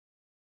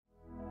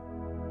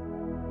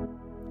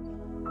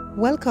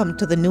Welcome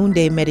to the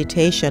Noonday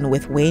Meditation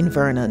with Wayne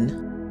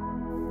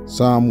Vernon.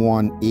 Psalm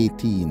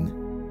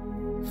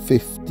 118,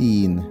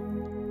 15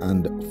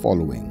 and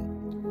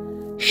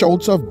following.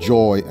 Shouts of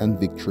joy and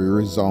victory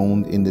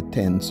resound in the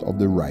tents of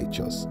the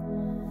righteous.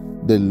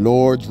 The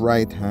Lord's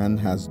right hand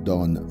has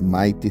done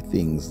mighty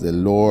things. The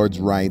Lord's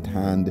right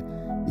hand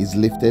is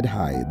lifted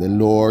high. The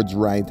Lord's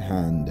right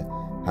hand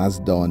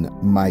has done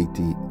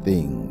mighty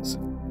things.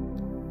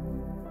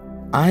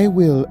 I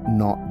will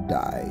not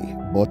die,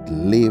 but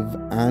live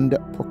and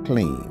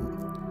proclaim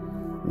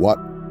what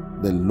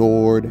the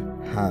Lord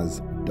has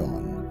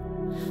done.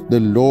 The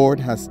Lord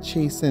has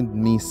chastened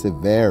me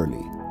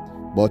severely,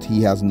 but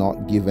he has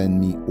not given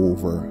me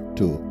over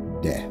to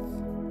death.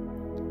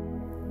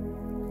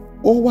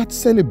 Oh, what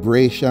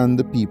celebration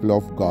the people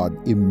of God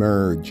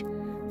emerge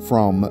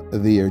from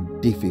their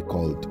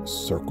difficult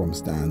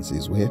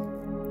circumstances with.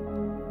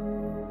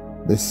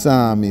 The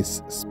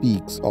psalmist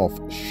speaks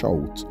of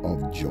shouts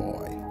of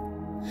joy.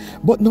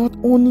 But not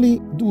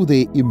only do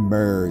they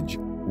emerge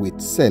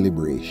with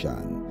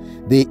celebration,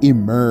 they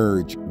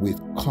emerge with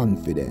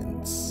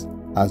confidence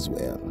as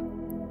well.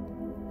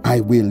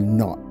 I will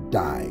not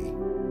die,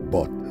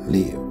 but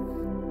live,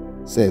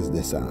 says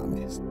the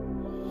psalmist.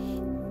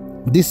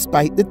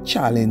 Despite the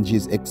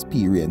challenges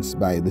experienced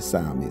by the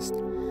psalmist,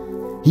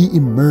 he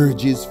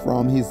emerges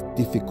from his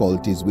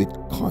difficulties with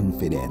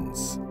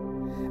confidence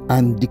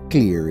and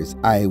declares,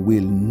 I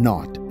will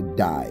not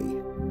die,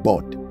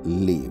 but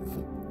live.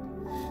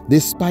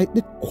 Despite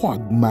the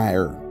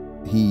quagmire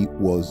he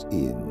was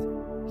in,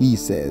 he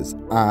says,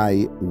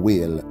 I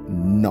will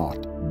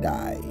not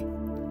die.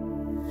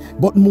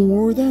 But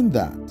more than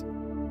that,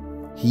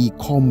 he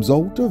comes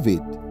out of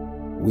it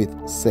with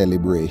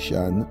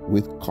celebration,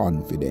 with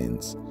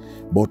confidence,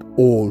 but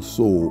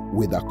also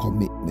with a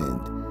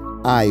commitment.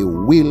 I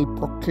will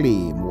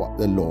proclaim what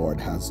the Lord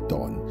has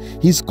done.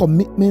 His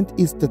commitment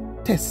is to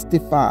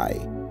testify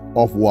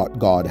of what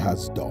God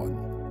has done.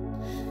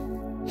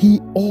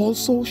 He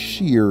also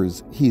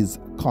shares his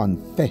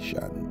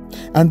confession.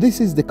 And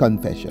this is the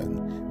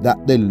confession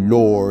that the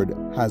Lord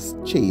has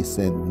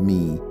chastened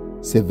me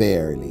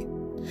severely.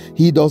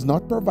 He does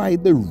not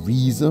provide the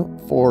reason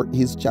for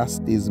his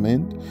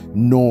chastisement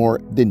nor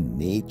the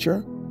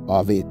nature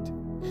of it.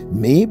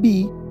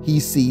 Maybe he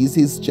sees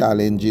his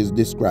challenges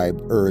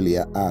described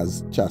earlier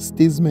as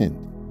chastisement.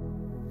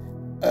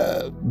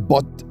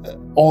 But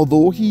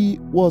although he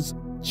was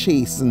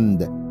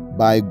chastened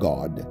by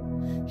God,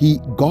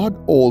 God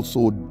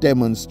also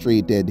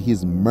demonstrated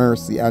his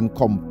mercy and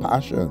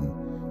compassion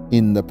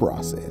in the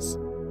process.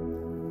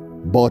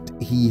 But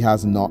he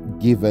has not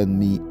given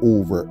me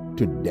over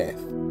to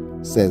death,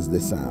 says the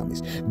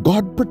psalmist.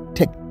 God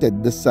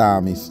protected the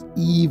psalmist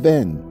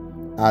even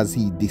as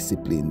he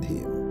disciplined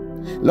him.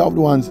 Loved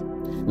ones,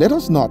 let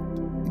us not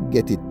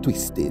get it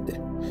twisted.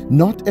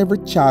 Not every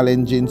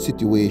challenging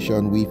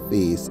situation we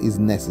face is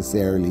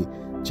necessarily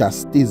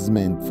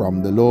chastisement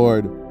from the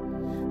Lord.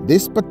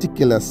 This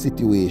particular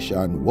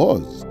situation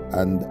was,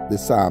 and the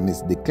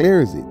psalmist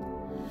declares it.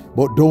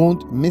 But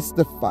don't miss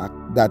the fact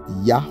that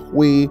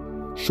Yahweh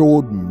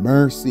showed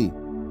mercy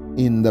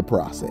in the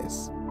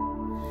process.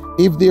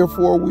 If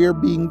therefore we are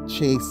being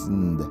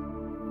chastened,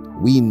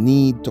 we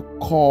need to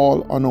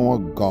call on our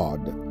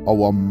God,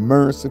 our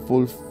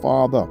merciful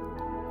Father,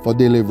 for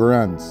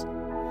deliverance.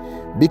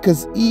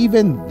 Because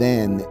even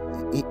then,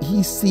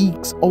 he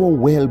seeks our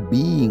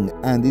well-being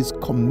and is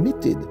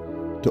committed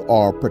to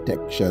our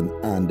protection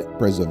and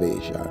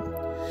preservation.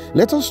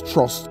 Let us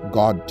trust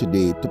God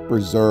today to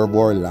preserve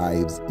our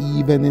lives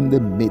even in the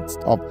midst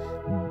of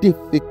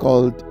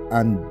difficult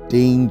and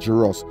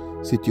dangerous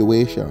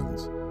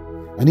situations.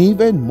 And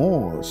even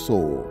more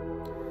so,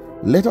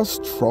 let us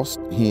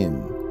trust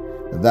him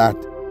that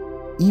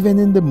even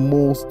in the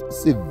most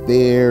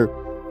severe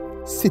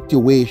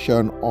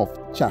situation of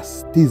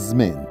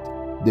chastisement,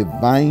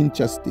 divine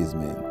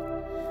chastisement,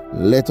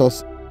 let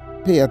us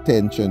pay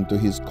attention to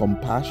his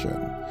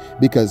compassion,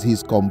 because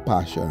his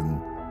compassion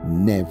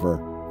never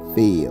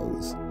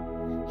fails.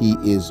 He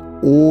is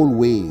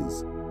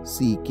always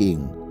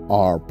seeking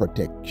our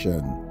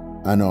protection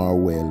and our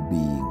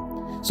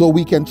well-being. So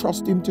we can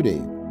trust him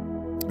today,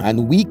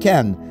 and we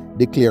can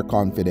declare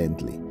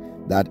confidently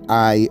that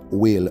I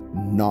will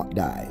not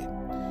die.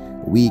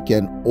 We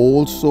can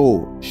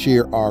also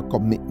share our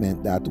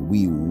commitment that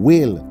we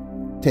will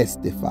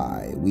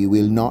testify. We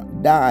will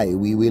not die,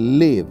 we will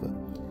live,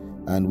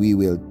 and we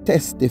will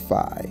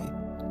testify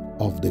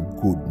of the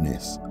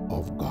goodness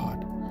of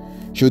God.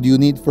 Should you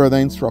need further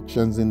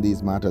instructions in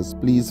these matters,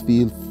 please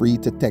feel free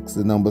to text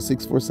the number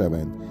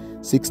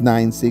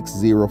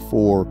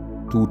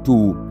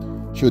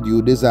 647-696-0422. Should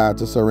you desire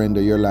to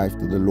surrender your life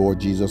to the Lord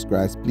Jesus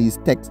Christ, please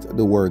text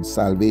the word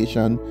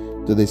salvation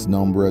to this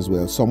number as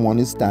well. Someone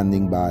is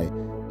standing by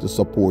to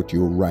support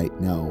you right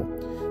now.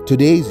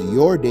 Today is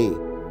your day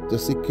to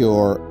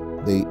secure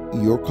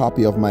your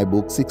copy of my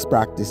book, 6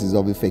 Practices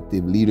of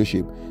Effective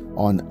Leadership,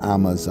 on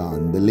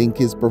Amazon. The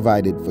link is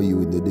provided for you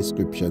in the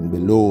description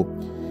below.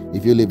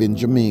 If you live in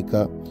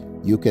Jamaica,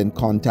 you can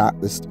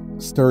contact the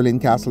Sterling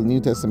Castle New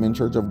Testament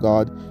Church of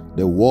God,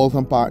 the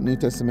Waltham Park New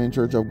Testament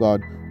Church of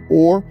God,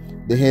 or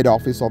the head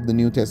office of the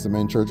New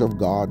Testament Church of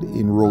God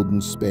in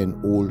Roden, Spen,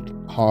 Old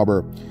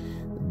Harbor.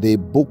 The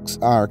books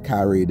are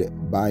carried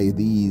by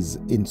these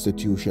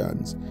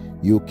institutions.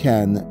 You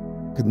can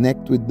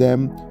connect with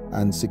them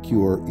and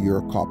secure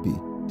your copy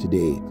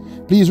today.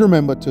 Please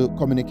remember to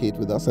communicate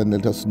with us and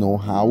let us know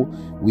how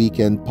we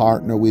can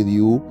partner with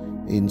you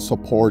in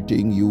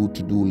supporting you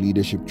to do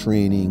leadership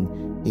training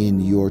in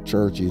your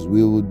churches.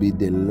 We would be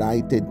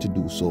delighted to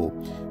do so,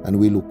 and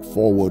we look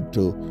forward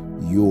to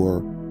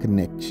your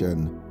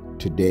connection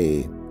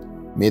today.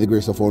 May the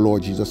grace of our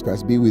Lord Jesus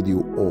Christ be with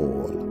you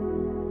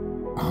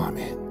all.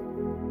 Amen.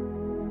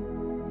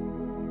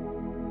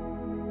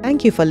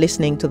 Thank you for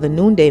listening to the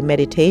Noonday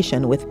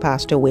Meditation with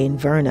Pastor Wayne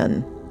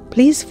Vernon.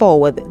 Please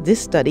forward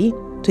this study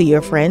to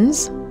your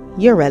friends,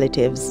 your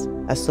relatives,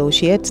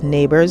 associates,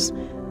 neighbors,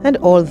 and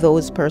all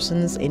those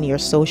persons in your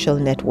social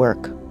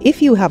network.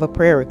 If you have a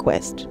prayer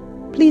request,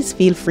 please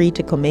feel free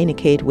to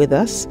communicate with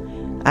us,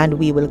 and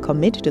we will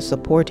commit to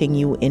supporting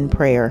you in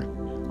prayer.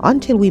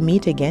 Until we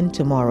meet again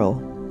tomorrow,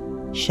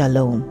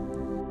 Shalom.